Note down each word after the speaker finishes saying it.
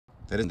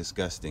That is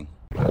disgusting.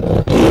 Ladies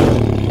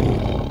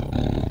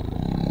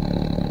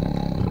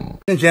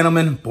and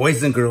gentlemen,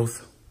 boys and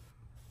girls,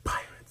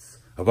 pirates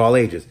of all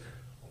ages.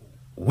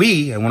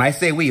 We, and when I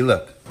say we,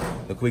 look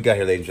what we got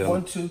here, ladies and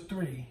gentlemen. 1, 2,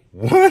 3.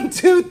 1,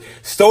 2.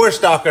 Store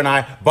Stalker and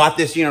I bought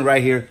this unit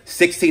right here,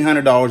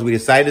 $1,600. We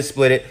decided to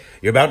split it.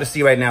 You're about to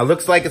see right now.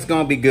 Looks like it's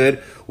going to be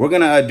good. We're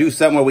going to do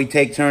something where we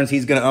take turns.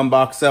 He's going to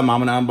unbox some.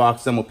 I'm going to unbox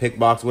some. We'll pick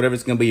box, whatever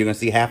it's going to be. You're going to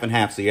see half and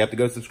half. So you have to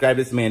go subscribe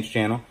to this man's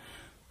channel.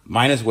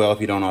 Mine as well,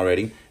 if you don't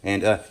already.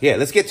 And yeah,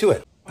 let's get to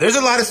it. There's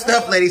a lot of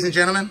stuff, ladies and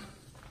gentlemen.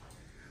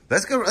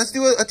 Let's do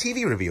a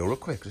TV reveal real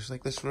quick. Just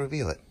like, let's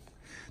reveal it.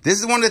 This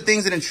is one of the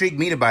things that intrigued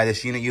me to buy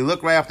this unit. You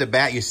look right off the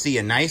bat, you see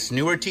a nice,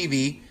 newer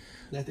TV.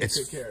 That they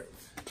took care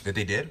of. That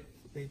they did?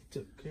 They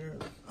took care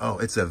of. Oh,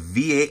 it's a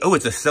VA. Oh,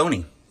 it's a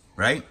Sony,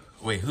 right?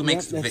 Wait, who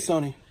makes that's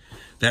Sony.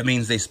 That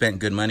means they spent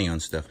good money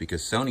on stuff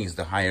because Sony is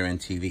the higher end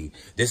TV.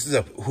 This is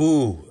a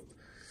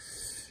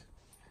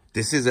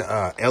This is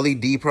a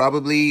LED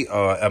probably.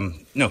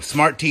 No,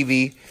 smart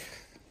TV.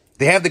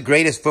 They have the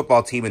greatest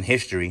football team in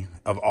history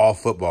of all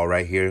football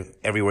right here,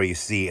 everywhere you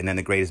see, and then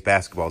the greatest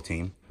basketball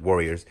team,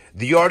 Warriors.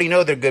 You already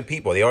know they're good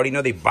people. They already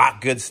know they bought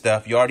good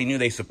stuff. You already knew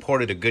they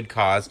supported a good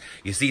cause.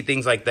 You see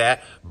things like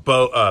that,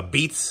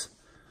 Beats.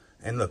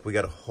 And look, we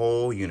got a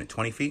whole unit,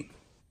 20 feet.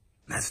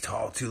 That's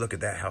tall too. Look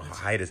at that, how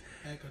high it is.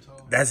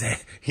 That's,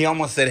 he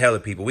almost said hella,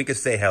 people. We could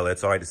say hella.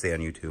 It's all right to say on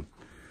YouTube.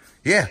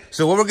 Yeah,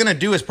 so what we're going to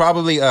do is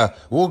probably,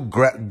 we'll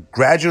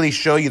gradually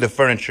show you the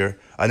furniture,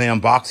 and then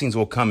unboxings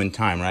will come in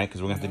time, right?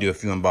 Because we're going to have to do a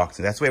few unboxings.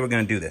 That's the way we're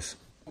going to do this.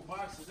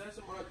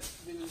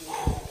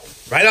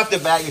 Right off the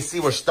bat, you see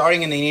we're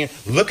starting in the ear.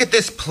 Look at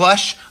this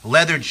plush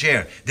leather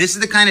chair. This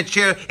is the kind of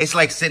chair, it's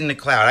like sitting in a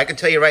cloud. I can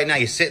tell you right now,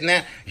 you sit in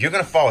that, you're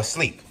going to fall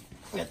asleep.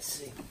 Let's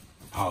see.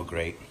 Oh,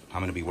 great. I'm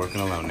going to be working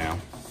alone now.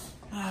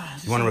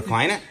 You want to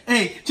recline it?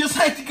 Hey, just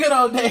like the good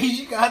old days,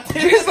 you got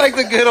this. Just like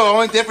the good old.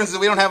 Only difference is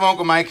we don't have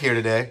Uncle Mike here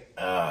today.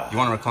 You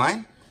want to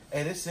recline?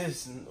 Hey, this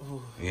is.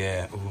 Ooh.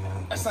 Yeah. Ooh.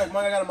 That's like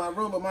mine I got in my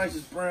room, but mine's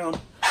just brown.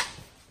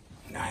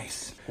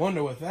 Nice.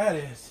 Wonder what that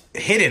is.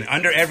 Hidden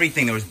under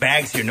everything. There was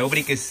bags here.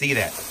 Nobody could see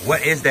that.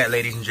 What is that,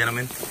 ladies and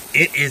gentlemen?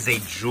 It is a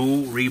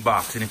jewelry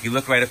box. And if you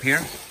look right up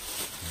here,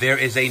 there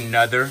is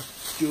another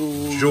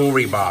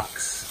jewelry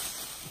box.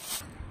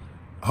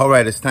 All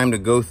right, it's time to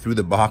go through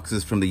the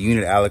boxes from the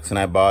unit Alex and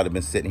I bought. I've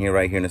been sitting here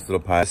right here in this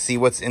little pile. See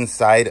what's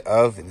inside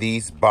of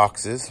these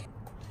boxes.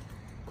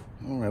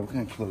 All right, what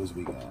kind of clothes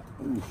we got?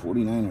 Ooh,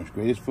 49ers,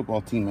 greatest football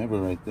team ever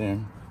right there.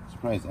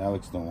 Surprised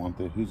Alex don't want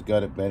that. Who's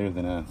got it better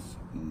than us?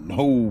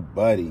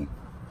 Nobody.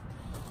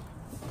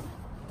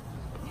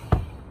 Oh,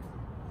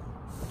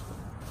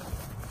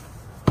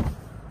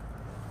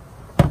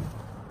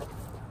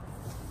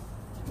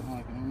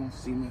 I can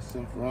almost see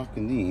myself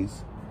rocking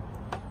these.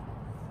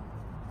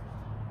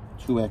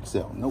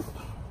 2XL. Nope.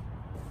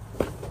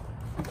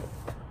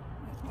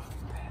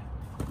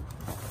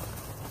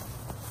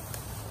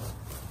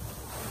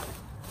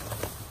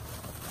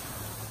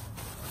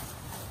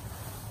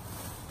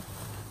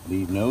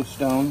 Leave no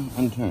stone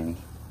unturned.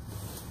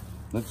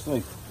 Looks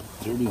like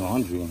dirty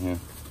laundry in here.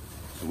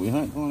 So we're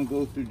not going to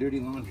go through dirty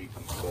laundry,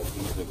 but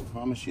I can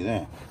promise you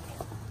that.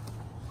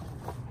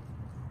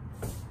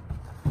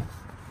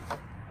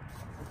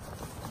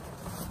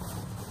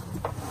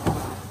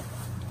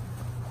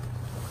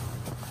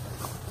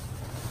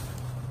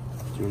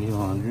 Dirty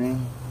laundry.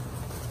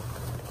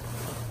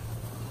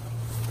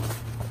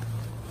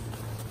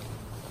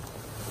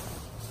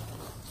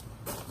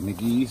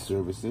 McGee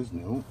services,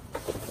 nope.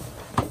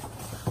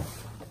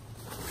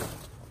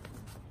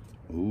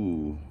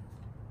 Ooh.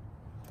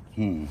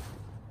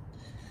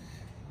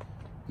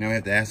 Now we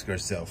have to ask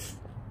ourselves,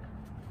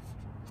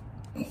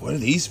 what are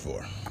these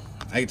for?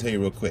 I can tell you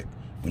real quick.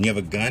 When you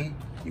have a gun,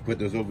 you put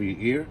those over your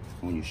ear.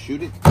 When you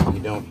shoot it, you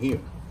don't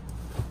hear.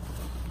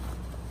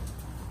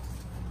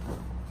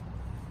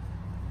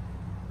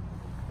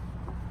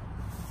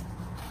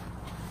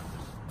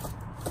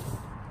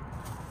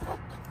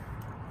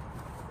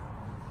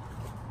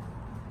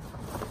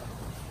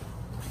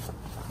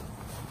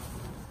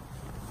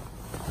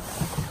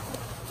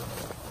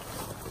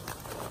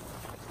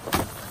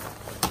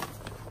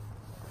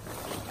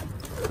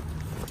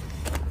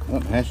 Oh,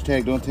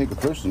 hashtag don't take it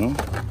personal.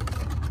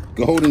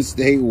 Golden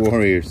State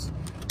Warriors.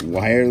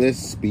 Wireless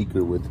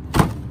speaker with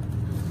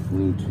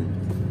Bluetooth.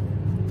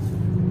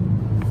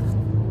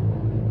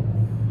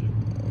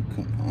 Oh,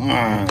 come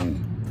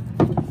on.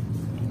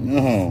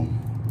 No.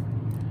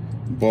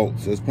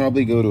 Bolts. Let's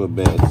probably go to a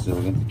bed, so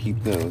we're going to have to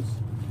keep those.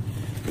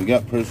 We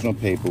got personal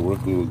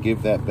paperwork. We will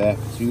give that back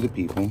to the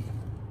people.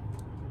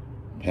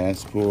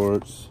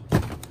 Passports.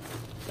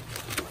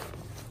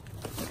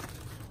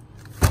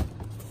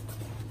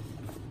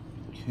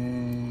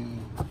 Okay.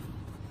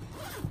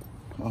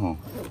 Oh.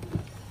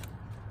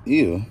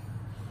 Ew.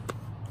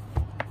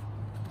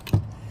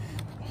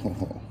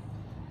 Oh.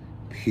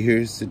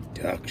 Pure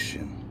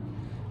seduction.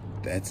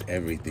 That's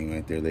everything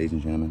right there, ladies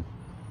and gentlemen.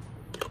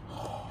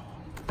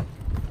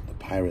 The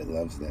pirate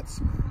loves that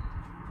smell.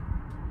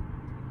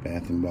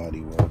 Bath and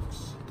Body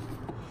Works.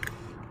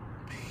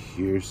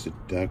 Pure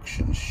seduction.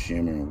 Seduction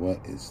Shimmer.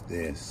 What is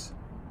this?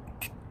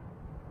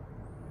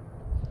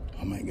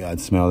 Oh my God,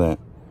 smell that.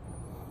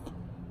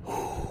 Whew,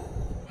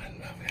 I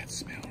love that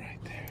smell right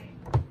there.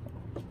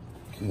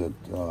 Good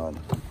God.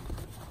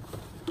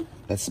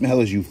 That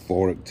smell is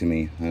euphoric to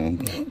me.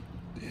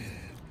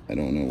 I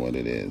don't know what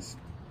it is.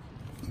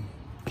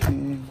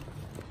 Okay.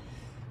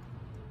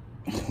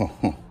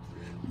 Oh,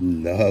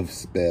 love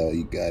spell.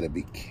 You gotta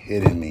be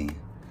kidding me.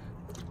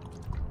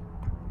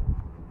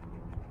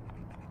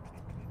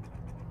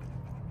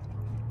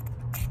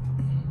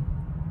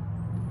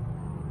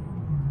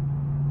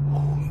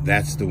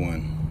 That's the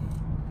one.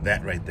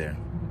 That right there.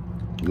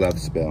 Love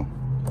spell.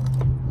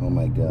 Oh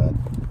my God.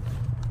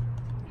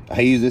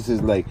 I use this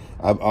as like,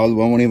 I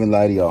won't even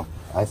lie to y'all.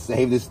 I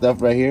save this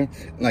stuff right here.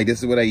 Like, this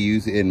is what I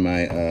use in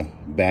my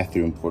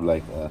bathroom for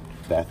like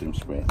bathroom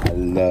spray. I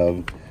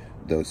love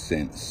those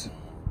scents.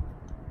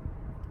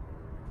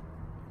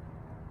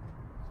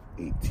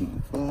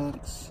 18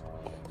 bucks.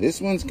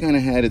 This one's kind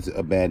of had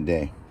a bad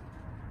day.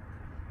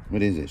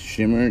 What is it?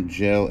 Shimmer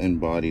Gel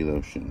and Body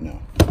Lotion. No.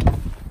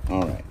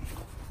 All right.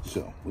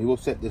 So we will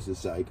set this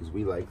aside because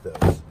we like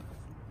those.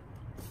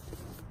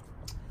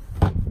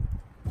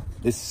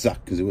 This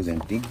sucked because it was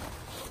empty.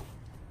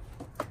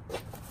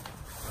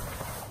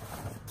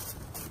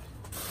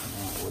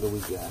 What do we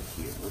got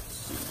here? Let's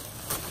see.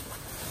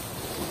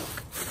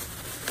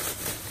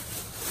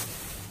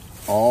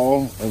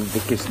 All of the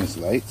Christmas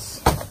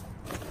lights.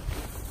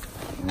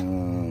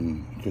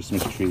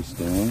 Christmas tree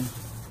stand.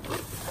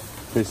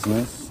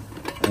 Christmas.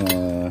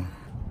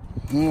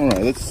 All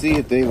right, let's see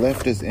if they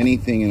left us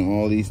anything in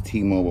all these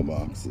T-Mobile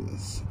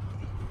boxes.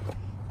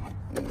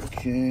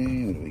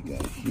 Okay, what do we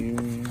got here?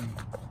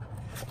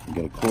 We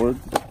got a cord?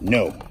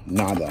 No,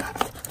 nada.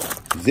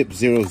 Zip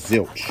zero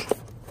zilch.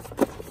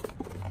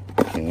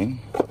 Okay.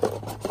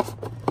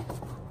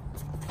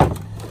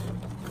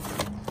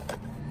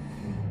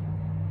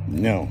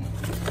 No.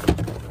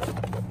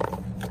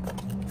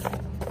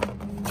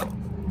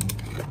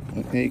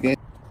 Okay, guys.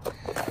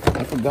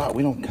 I forgot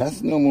we don't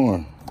cuss no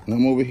more. And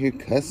I'm over here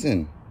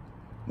cussing.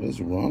 What is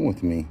wrong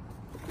with me?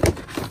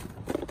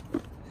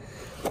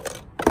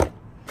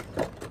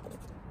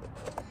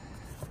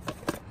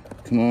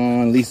 Come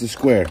on, Lisa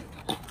Square.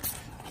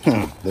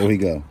 Huh, there we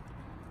go.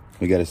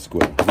 We got a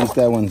square. At least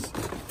that one's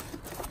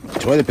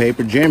toilet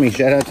paper. Jeremy,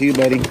 shout out to you,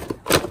 buddy.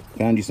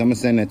 Found you, so I'm gonna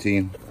send that to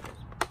you.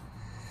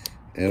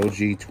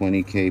 LG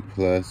 20K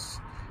Plus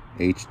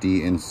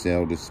HD in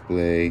cell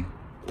display.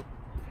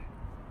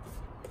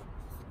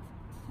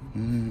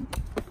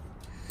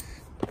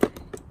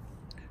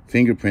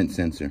 Fingerprint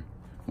sensor.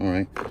 All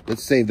right,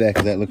 let's save that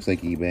because that looks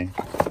like eBay.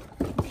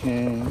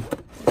 Okay,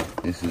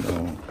 this is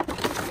all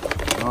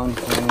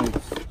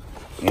nonsense.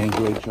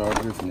 Android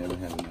chargers, never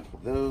have enough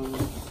of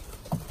those.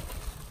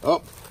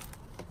 Oh,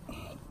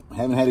 I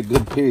haven't had a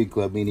good period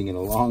club meeting in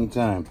a long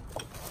time.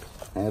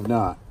 I have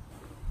not.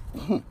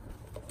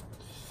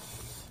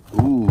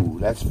 Ooh,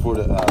 that's for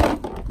the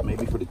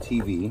maybe for the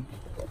TV.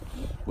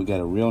 We got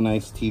a real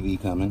nice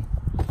TV coming.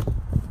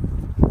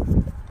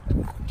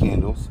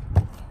 Candles.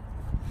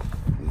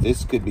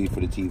 This could be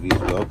for the TV as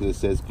well because it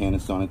says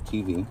Panasonic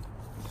TV.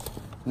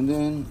 And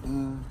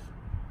then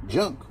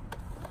junk.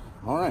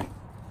 All right,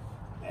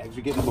 bags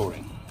are getting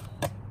boring.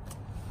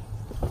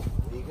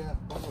 We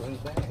got boring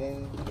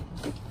bags.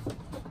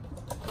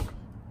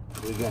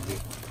 What we got here?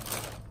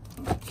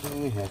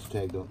 Okay,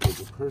 hashtag don't take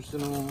it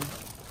personal.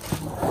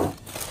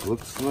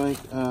 Looks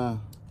like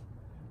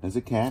there's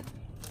a cat.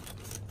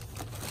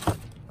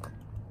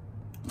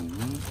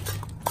 Okay.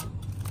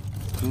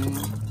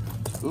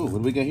 Ooh, what do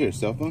we got here?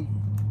 Cell phone?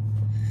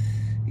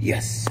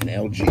 Yes, an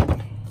LG.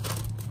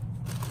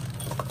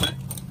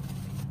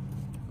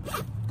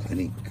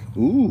 Clinic.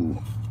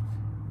 Ooh.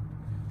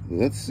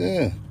 Let's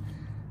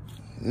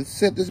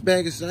set this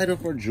bag aside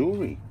of our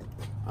jewelry.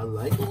 I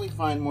like when we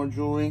find more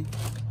jewelry.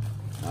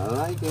 I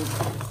like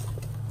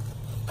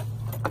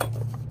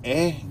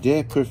it.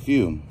 De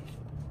perfume.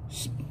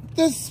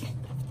 This,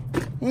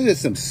 what is this,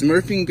 some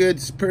Smurfing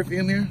Goods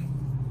perfume here?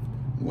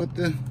 What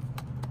the?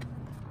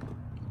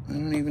 I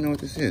don't even know what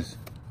this is.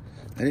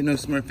 I didn't know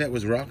Smurfette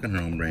was rocking her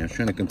own brand.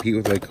 Trying to compete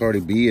with like Cardi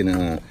B and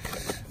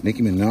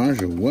Nicki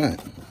Minaj or what?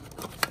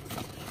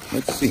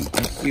 Let's see.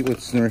 Let's see what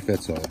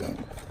Smurfette's all about.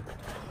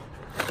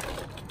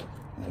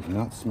 I have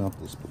not smelt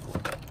this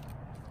before.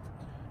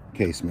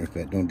 Okay,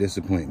 Smurfette, don't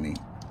disappoint me.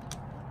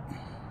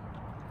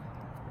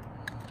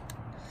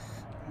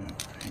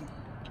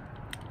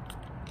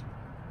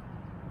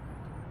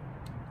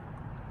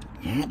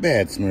 Not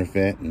bad,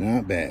 Smurfette.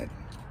 Not bad.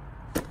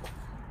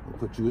 We'll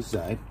put you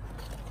aside.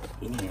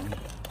 In here.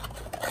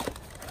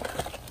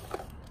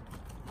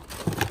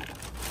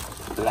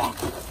 Black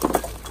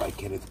by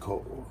Kenneth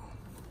Cole.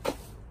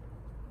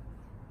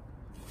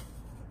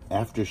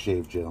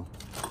 Aftershave gel.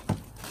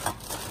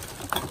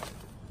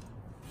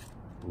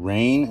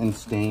 Rain and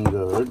Stain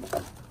Guard.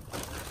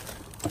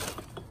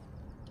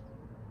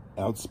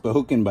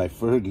 Outspoken by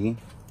Fergie.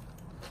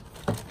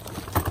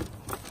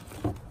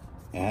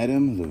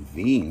 Adam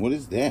Levine. What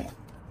is that?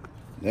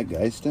 That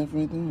guy's stuff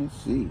right there?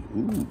 Let's see.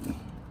 Ooh.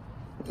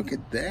 Look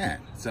at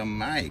that. It's a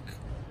mic.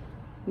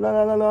 La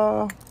la la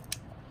la.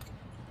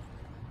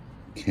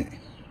 Okay.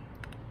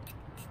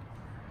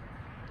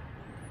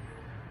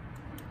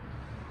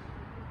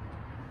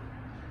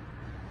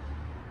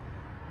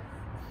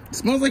 It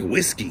smells like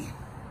whiskey.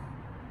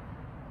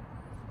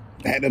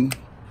 Adam.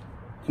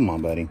 Come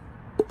on, buddy.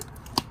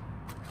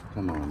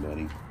 Come on,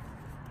 buddy.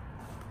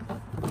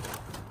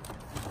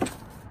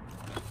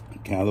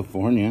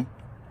 California.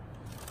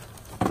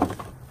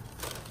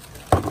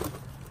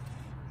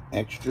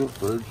 Extra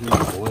virgin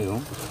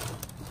oil.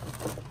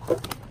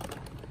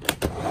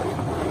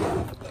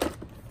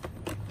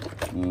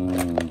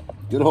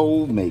 Good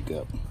old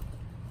makeup.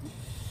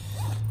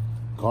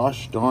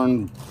 Gosh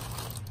darn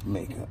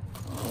makeup.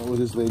 Oh,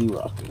 this lady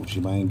rocking. She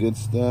buying good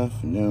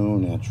stuff? No.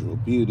 Natural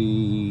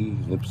beauty.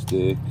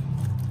 Lipstick.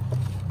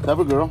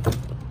 CoverGirl.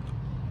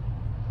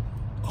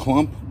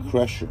 Clump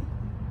Crusher.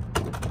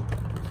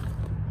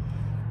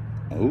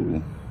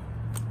 Oh.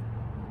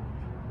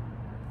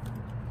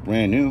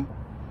 Brand new.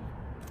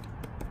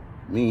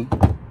 Me.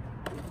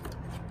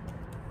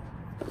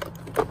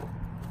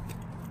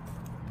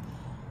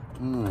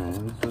 Alright,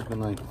 it's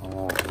looking like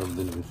all of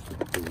the new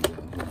stuff that we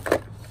got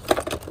here.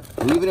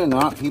 Believe it or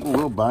not, people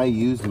will buy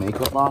used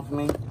makeup off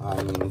me.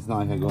 I mean, it's not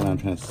like I go around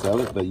trying to sell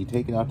it, but you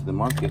take it out to the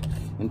market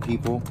and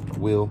people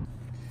will.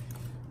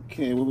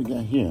 Okay, what we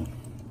got here?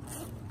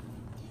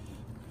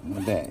 In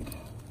the bag.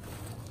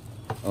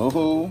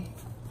 Oh,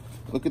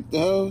 look at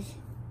those.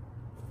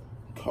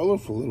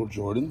 Colorful little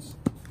Jordans.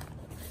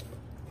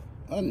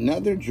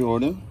 Another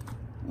Jordan.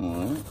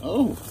 Alright.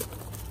 Oh,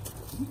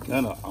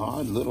 got an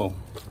odd little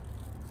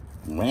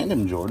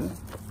random Jordan.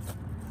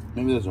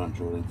 Maybe those aren't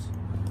Jordans.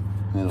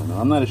 I don't know.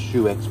 I'm not a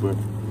shoe expert.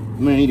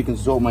 I'm gonna need to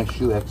consult my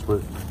shoe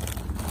expert.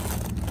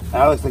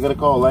 Alex, I gotta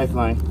call a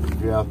lifeline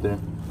if you're out there.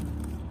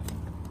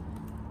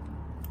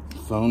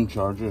 Phone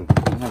charger. I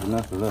don't have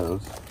enough of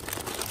those.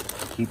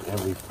 Keep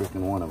every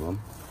freaking one of them.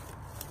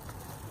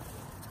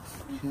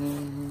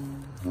 Okay.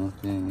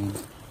 Nothing.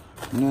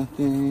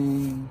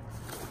 Nothing.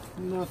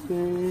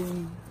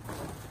 Nothing.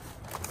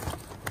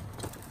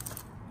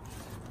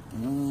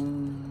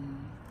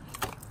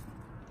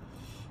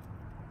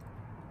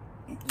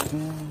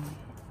 Okay.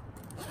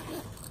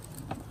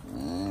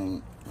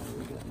 And what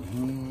we got in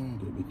here?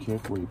 Gotta be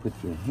careful where you put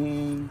your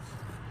hands.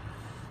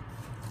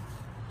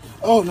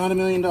 Oh, not $1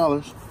 million.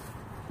 Okay.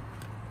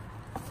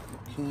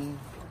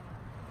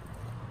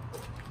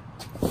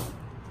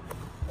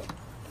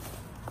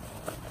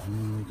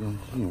 And we got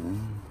here.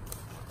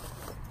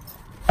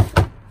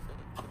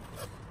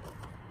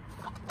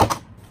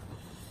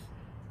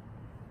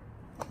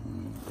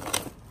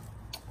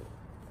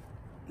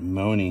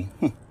 Moni.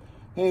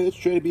 Hey, let's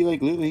try to be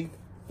like Lily.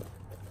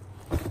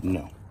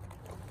 No.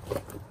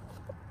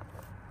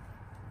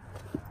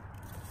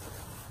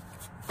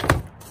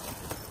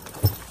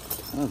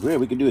 Oh, great.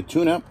 We can do a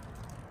tune-up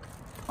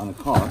on a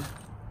car.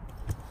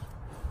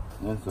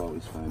 That's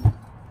always fun.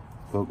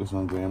 Focus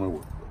on grammar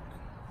workbook.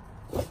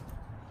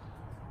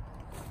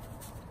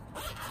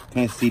 What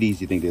kind of CDs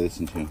do you think they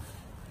listen to?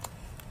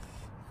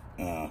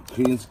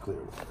 Creedence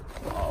Clearwater.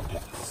 All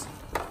pass.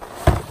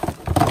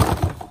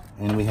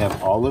 And we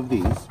have all of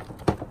these.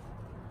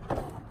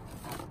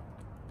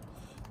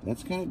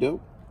 That's kind of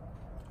dope.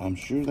 I'm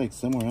sure like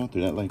somewhere out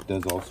there that like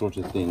does all sorts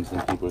of things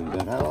and people are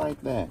like, I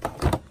like that.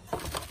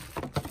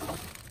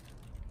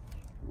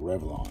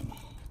 Revlon.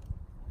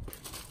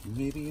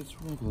 Maybe it's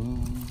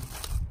Revlon.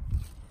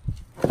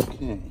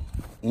 Okay.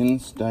 In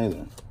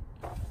Styler.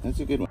 That's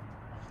a good one.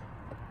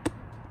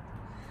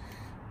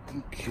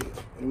 Okay.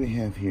 What do we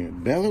have here?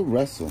 Bella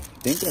Russell. I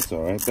think that's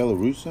alright. Bella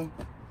Russo.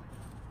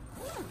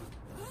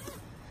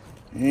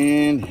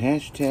 And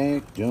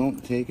hashtag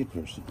don't take it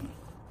personally.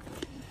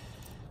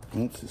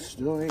 That's the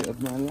story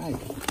of my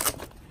life.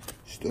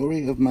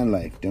 Story of my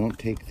life. Don't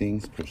take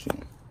things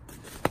personal.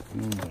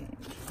 Alright.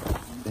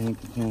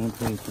 Bank account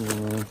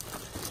paperwork.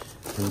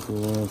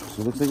 Paperwork.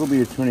 So it looks like we'll be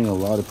returning a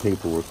lot of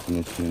paperwork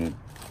from this unit.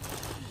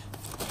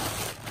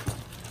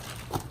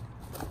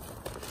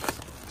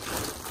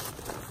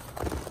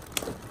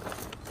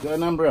 Got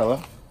an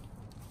umbrella.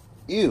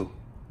 Ew.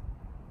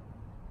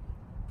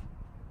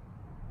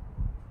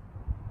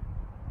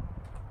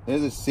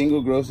 There's the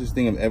single grossest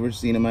thing I've ever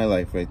seen in my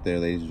life right there,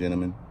 ladies and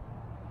gentlemen.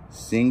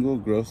 Single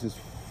grossest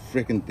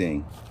freaking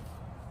thing.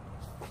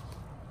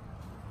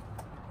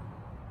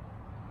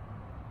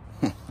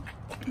 Oh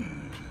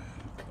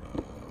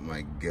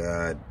my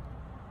God.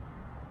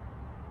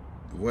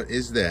 What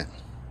is that?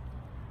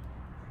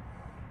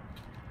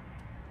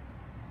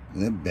 Are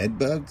that bed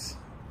bugs?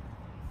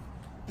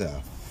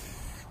 The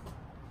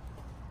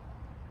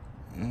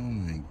oh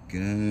my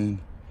God.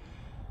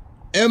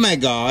 Oh my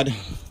God.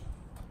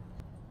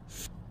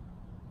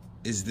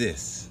 Is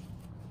this?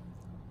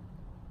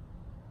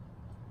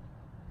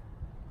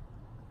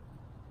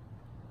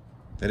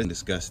 That is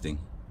disgusting.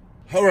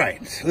 All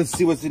right, let's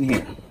see what's in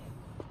here.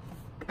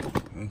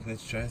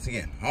 Let's try this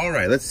again. All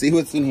right, let's see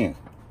what's in here.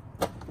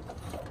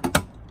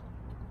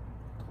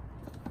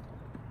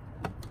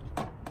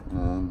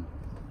 Can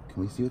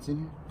we see what's in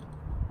here?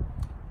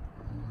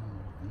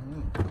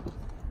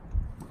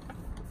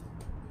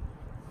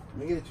 Let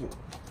me get it to it.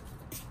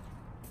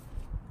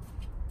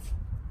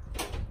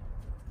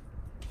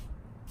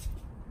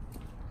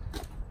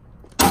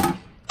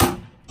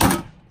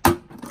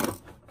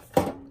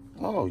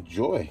 Oh,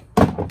 joy.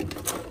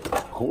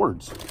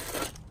 Cords.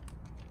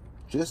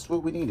 Just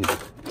what we needed.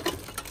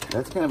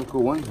 That's kind of a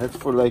cool one. That's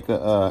for like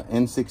a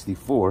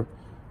N64.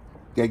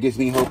 That gives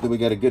me hope that we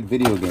got a good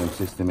video game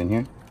system in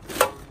here.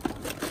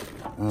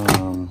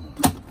 Oh,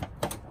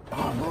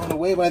 I'm blown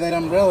away by that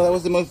umbrella. That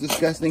was the most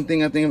disgusting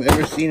thing I think I've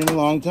ever seen in a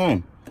long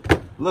time.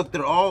 Look,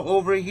 they're all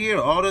over here.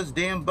 All those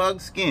damn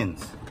bug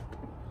skins.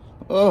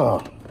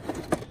 Oh,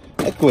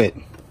 I quit.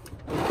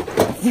 I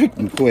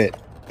freaking quit.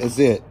 That's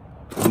it.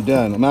 I'm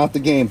done. I'm out the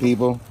game,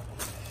 people.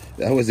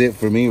 That was it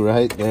for me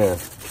right there.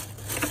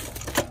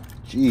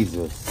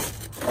 Jesus.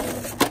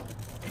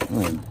 Oh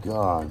my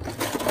God.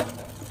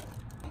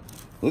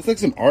 Looks like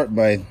some art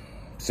by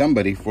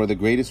somebody for the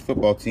greatest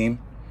football team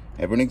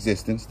ever in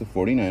existence, the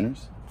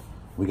 49ers.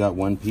 We got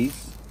one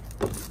piece.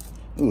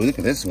 Ooh, look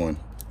at this one.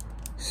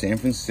 San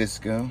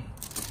Francisco.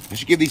 I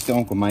should give these to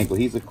Uncle Michael.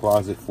 He's a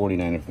closet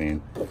 49er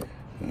fan.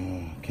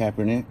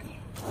 Kaepernick.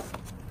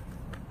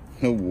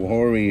 The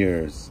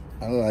Warriors.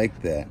 I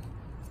like that.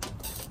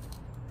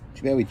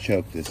 Too bad we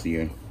choked this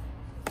year.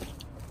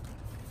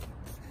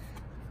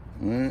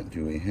 What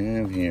do we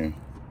have here?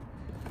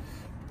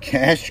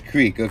 Cash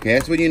Creek. Okay,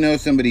 that's when you know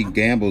somebody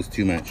gambles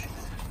too much.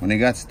 When they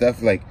got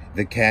stuff like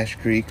the Cash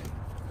Creek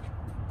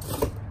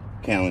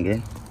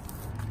calendar.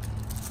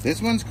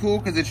 This one's cool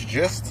because it's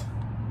just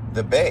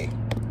the bay.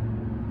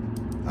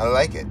 I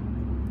like it.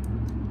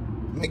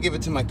 I'm gonna give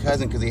it to my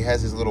cousin because he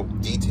has his little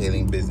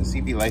detailing business. See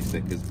if he likes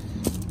it, because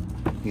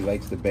he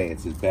likes the bay.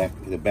 It's his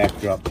the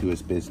backdrop to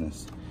his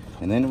business.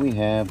 And then we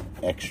have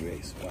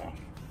x-rays. Wow.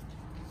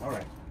 All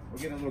right, we're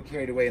getting a little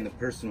carried away in the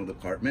personal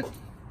department.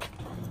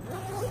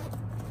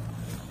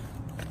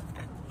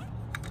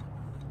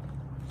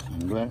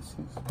 Sunglasses.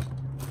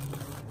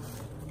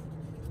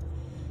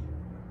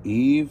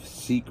 Eve's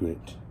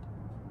Secret.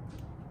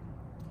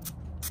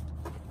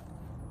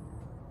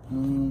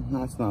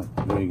 That's not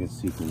a very good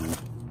secret.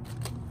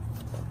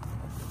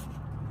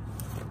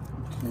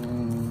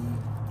 Okay.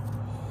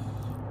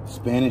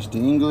 Spanish to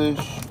English.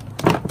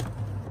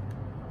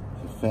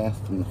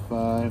 Fast and the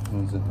Five.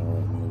 What's that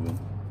horror movie?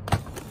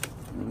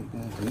 What do we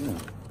got here?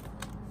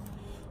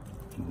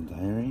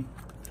 Diary?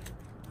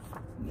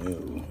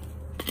 No.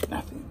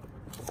 Nothing.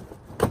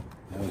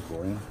 That was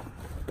boring.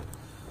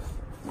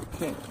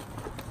 Okay.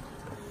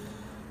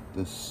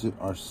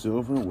 Our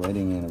silver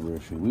wedding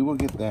anniversary. We will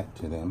get that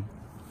to them.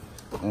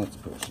 That's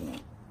personal.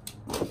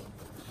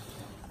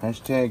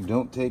 Hashtag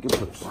don't take it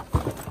personal.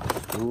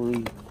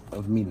 Story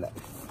of me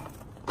life.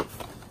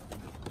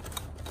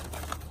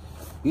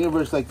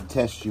 Universe like to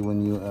test you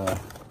when you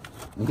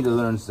need to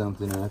learn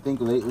something, and I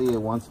think lately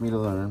it wants me to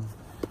learn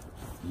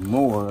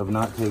more of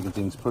not taking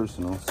things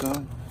personal.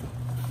 So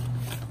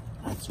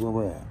that's where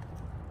we're at.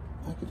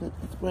 Look at that.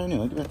 It's brand new.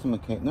 Look at that to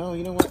Michaela. No,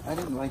 you know what? I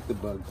didn't like the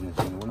bugs in this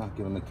thing. We're not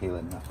giving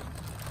Michaela nothing.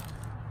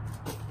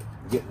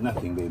 Get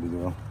nothing, baby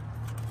girl.